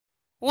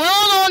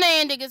Well, on the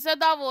ending,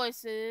 except our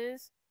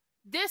voices.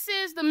 This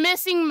is the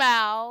missing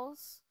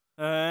mouse.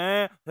 Tom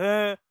and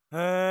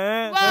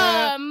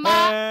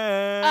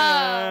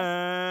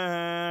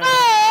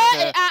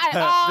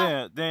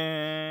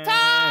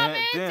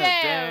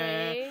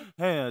Jerry.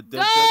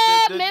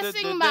 The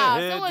missing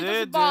mouse. It was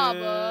just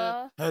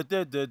Barbara.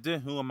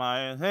 Who am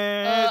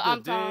I?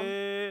 I'm Tom.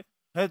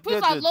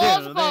 Who's our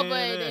Lord's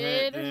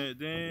appropriated?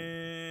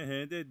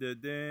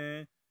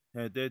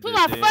 Who's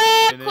my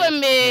friend with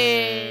me?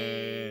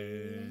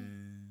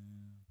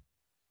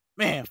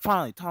 Man,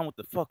 finally, time with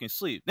the fucking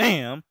sleep.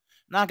 Damn.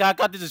 Now I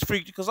got this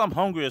freak because I'm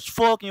hungry as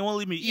fuck and you won't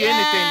leave me eat anything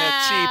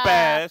that cheap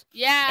ass.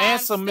 Yeah. And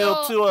some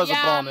milk too as a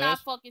bonus. I'm not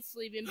fucking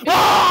sleeping.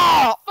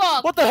 Ah!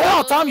 Fuck what the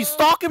hell, Tom? You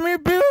stalking me,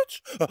 bitch?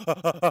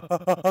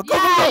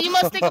 Yeah, you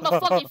must think I'm a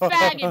fucking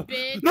faggot,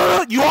 bitch.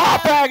 No, you are a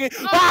faggot.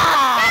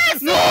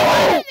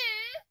 No!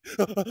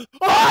 Oh,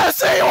 I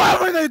see you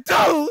everything,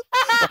 dude.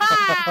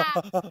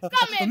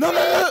 Come here, no.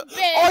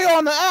 Bitch. Oh, you're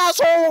on the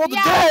asshole of the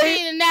day. Yeah, I'm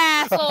being an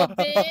asshole,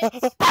 bitch.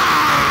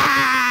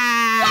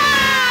 You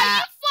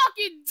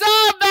fucking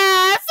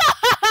dumbass.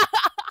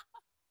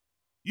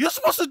 You're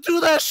supposed to do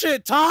that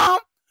shit, Tom.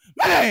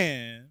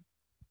 Man.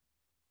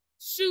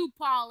 Shoe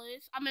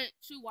polish. I meant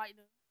shoe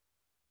whitener.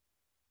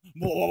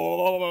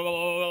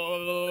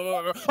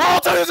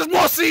 I'll tell you, this is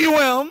more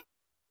CUM.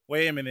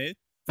 Wait a minute.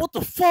 What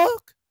the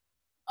fuck?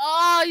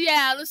 Oh,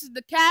 yeah. This is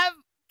the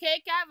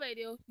K-Cat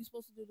radio. You're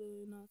supposed to do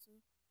the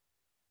announcement.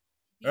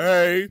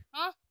 Hey.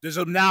 Huh? There's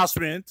an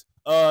announcement.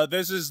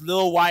 There's this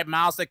little white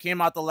mouse that came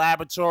out the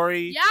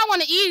laboratory. Yeah, I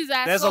want to eat his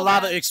ass. There's a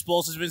lot of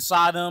explosives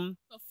inside him.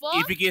 The fuck?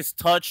 If it gets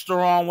touched the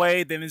wrong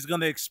way, then it's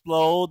gonna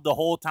explode. The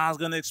whole time's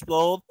gonna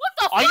explode. What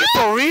the fuck? Are you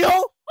for real?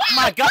 Oh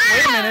my god,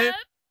 wait a minute.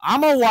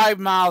 I'm a white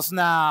mouse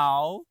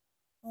now.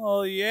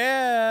 Oh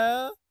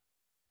yeah.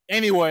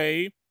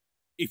 Anyway,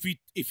 if you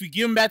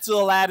give him back to the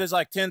lab, there's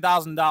like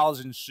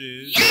 $10,000 and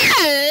shit.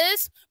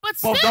 Yes, but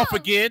still. Don't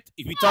forget,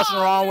 if you touch the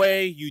wrong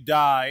way, you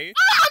die.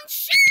 Oh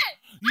shit!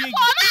 I'm going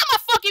out my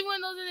fucking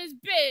windows in this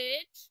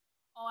bitch.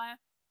 Oh, I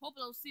hope I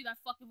don't see that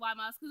fucking white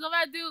mouse. Because if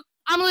I do,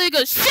 I'm really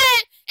gonna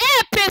shit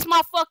and piss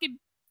my fucking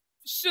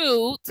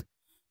suit.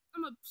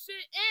 I'm gonna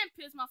shit and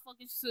piss my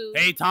fucking suit.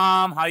 Hey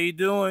Tom, how you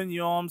doing? You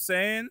know what I'm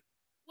saying?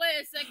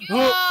 Wait a second.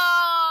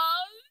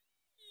 Oh,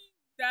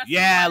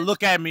 yeah,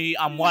 look at me.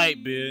 I'm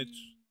white, bitch.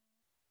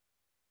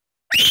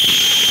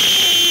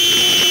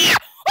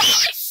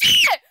 Holy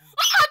shit!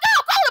 Oh my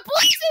god, call the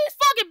police, this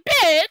fucking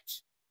bitch!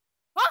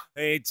 Huh?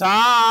 Hey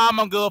Tom,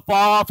 I'm gonna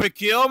fall off and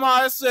kill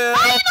myself.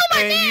 How you know my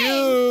and name?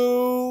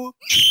 You.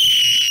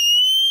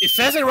 It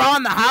says it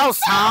around the house,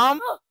 Tom.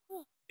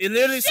 It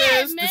literally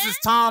says man. This is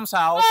Tom's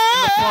house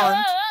in the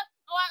front.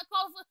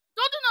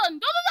 Don't do nothing.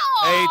 Don't do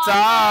nothing. Hey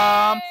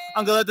Tom,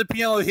 I'm gonna let the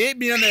piano hit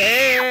me on the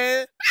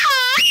head.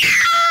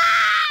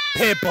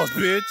 Head bust,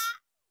 bitch.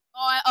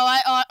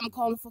 Alright. I'm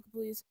calling the fucking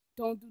police.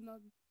 Don't do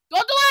nothing.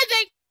 Don't do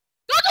anything.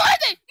 Don't do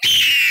anything.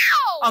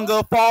 No! I'm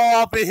gonna fall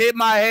off and hit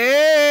my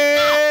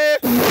head.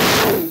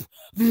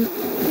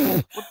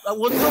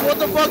 What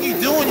the fuck you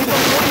doing? You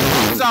gonna blow your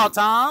lungs out,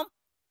 Tom?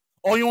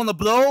 Oh, you wanna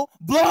blow?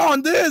 Blow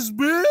on this,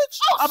 bitch.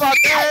 Oh, how about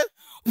that?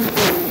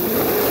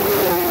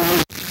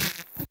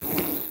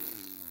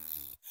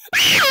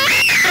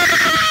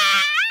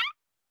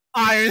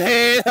 Iron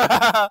head.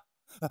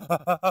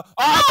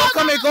 Don't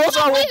come here close.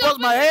 I will bust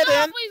my head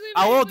in.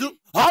 I will do.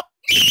 Hop.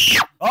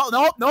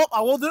 Oh no!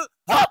 I will do.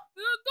 Hop.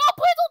 Please don't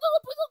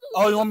do it.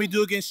 Oh, you want me to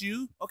do it against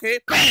you? Okay.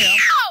 Bam.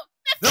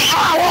 No,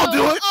 I won't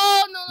do it.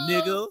 Oh no,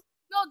 nigga.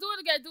 No, do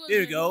it again.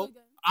 There you go.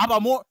 How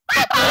about more?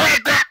 Oh,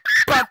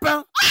 my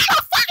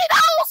fucking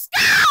whole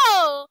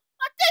skull!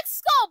 My thick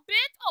skull,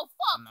 bitch! Oh,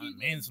 fuck you,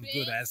 man, some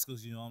good ass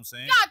skills, you know what I'm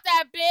saying? Got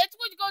that, bitch!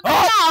 What you gonna do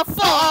now, fuck?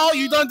 Oh,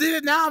 you done did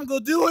it now, I'm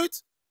gonna do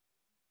it!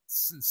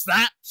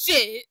 Slap!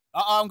 Shit!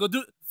 I'm gonna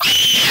do it!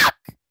 Fuck!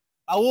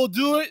 I will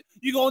do it!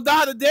 You gonna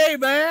die today,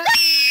 man!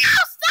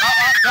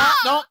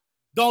 No,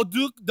 Don't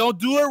do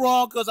it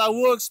wrong, cause I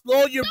will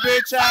explode your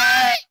bitch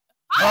ass!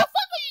 How the fuck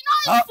are you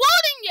not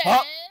exploding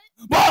yet?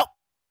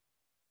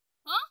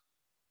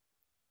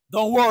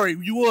 Don't worry,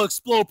 you will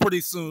explode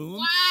pretty soon.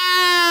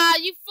 Wow,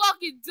 you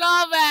fucking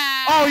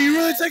dumbass. Oh, you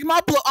really take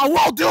my blood? I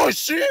won't do it,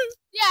 shit.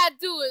 Yeah,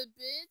 do it,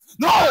 bitch.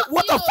 No,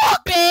 what the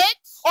fuck?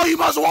 Bitch. Oh, you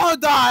must want to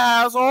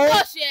die, asshole.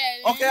 Bust your head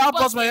in. Okay, I'll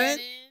bust my head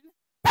in.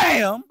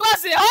 Bam.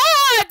 Bust it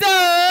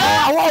harder.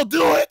 Oh, I won't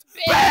do it.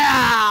 Bitch. Bam.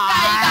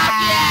 Now you knock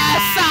your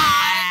ass out.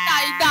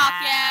 Now you knock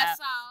your ass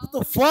out. What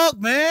the fuck,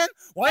 man?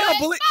 Why you don't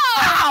believe?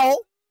 Ow.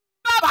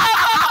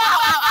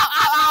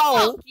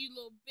 Fuck you,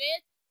 little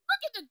bitch.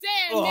 Look at the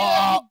damn mirror,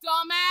 you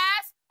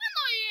dumbass. I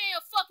know you ain't a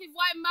fucking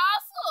white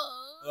mouse.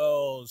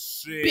 Oh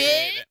shit.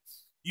 Bitch.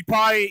 You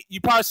probably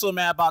so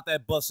mad about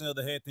that busting of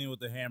the head thing with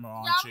the hammer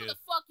on you. I'm gonna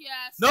fuck your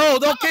ass. No,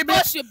 don't keep me.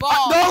 Bust your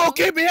balls. No, don't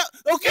keep me.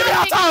 Don't keep me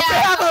outside.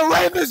 I'm gonna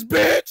rape this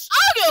bitch. I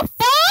don't give a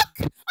fuck.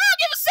 I don't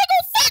give a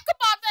single fuck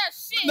about that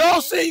shit. No,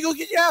 see, you gonna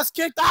get your ass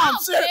kicked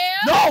out. Care.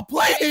 No,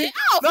 please.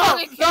 I don't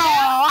fucking care.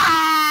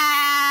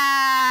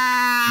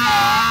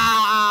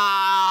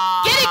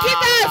 Getting kicked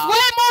out is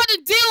way more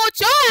than dealing with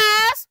your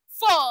ass.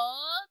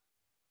 fuck?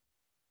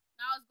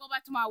 Now let's go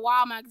back to my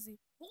Wild magazine.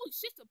 Holy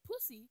shit, the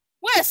pussy.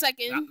 Wait a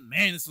second.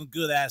 Man, it's some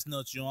good ass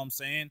nuts, you know what I'm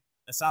saying?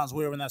 That sounds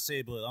weird when I say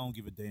it, but I don't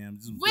give a damn.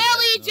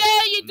 Really,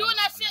 Jay? You doing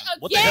that shit again?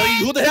 What the hell are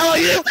you? Who the hell are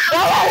you?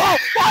 Whoa!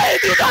 Why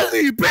ain't you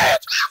nothing, you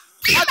bitch?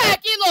 Get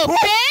back, you little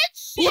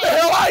bitch! Who the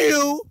hell are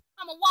you?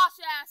 I'm gonna wash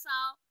your ass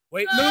out.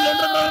 Wait,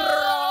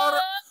 no.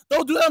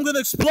 Don't do that, I'm gonna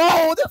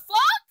explode. The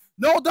fuck?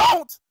 No,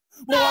 don't.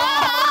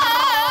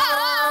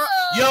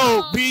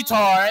 Yo,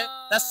 retard.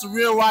 That's the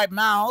real white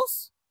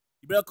mouse.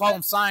 You better call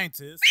him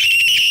scientist.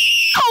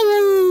 I'm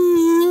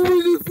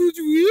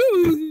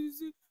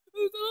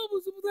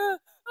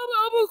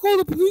gonna call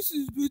the police,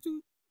 bitch.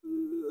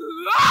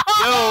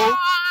 Yo,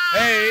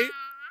 hey,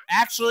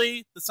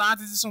 actually, the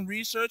scientists did some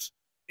research.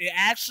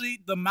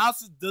 The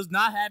mouse does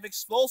not have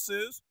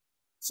explosives.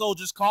 So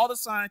just call the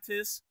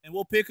scientists and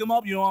we'll pick him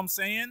up, you know what I'm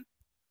saying?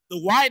 The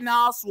white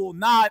mouse will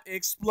not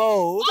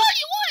explode. Oh,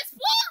 you want to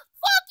explode?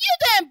 Fuck you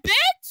then,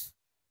 bitch!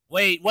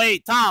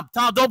 Wait, Tom,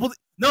 don't believe.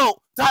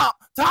 No, Tom,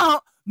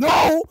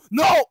 no.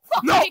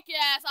 Kick your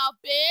ass out,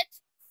 bitch.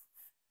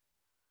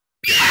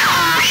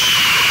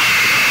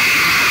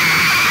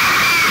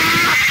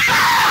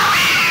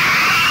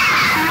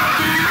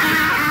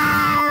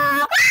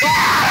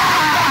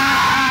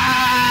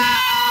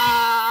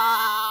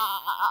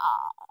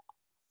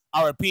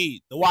 I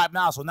repeat, the white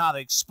mouse will not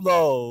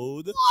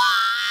explode.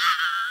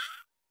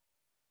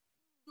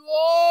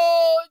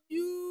 Don't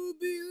you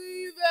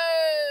believe it?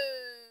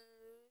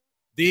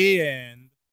 The end.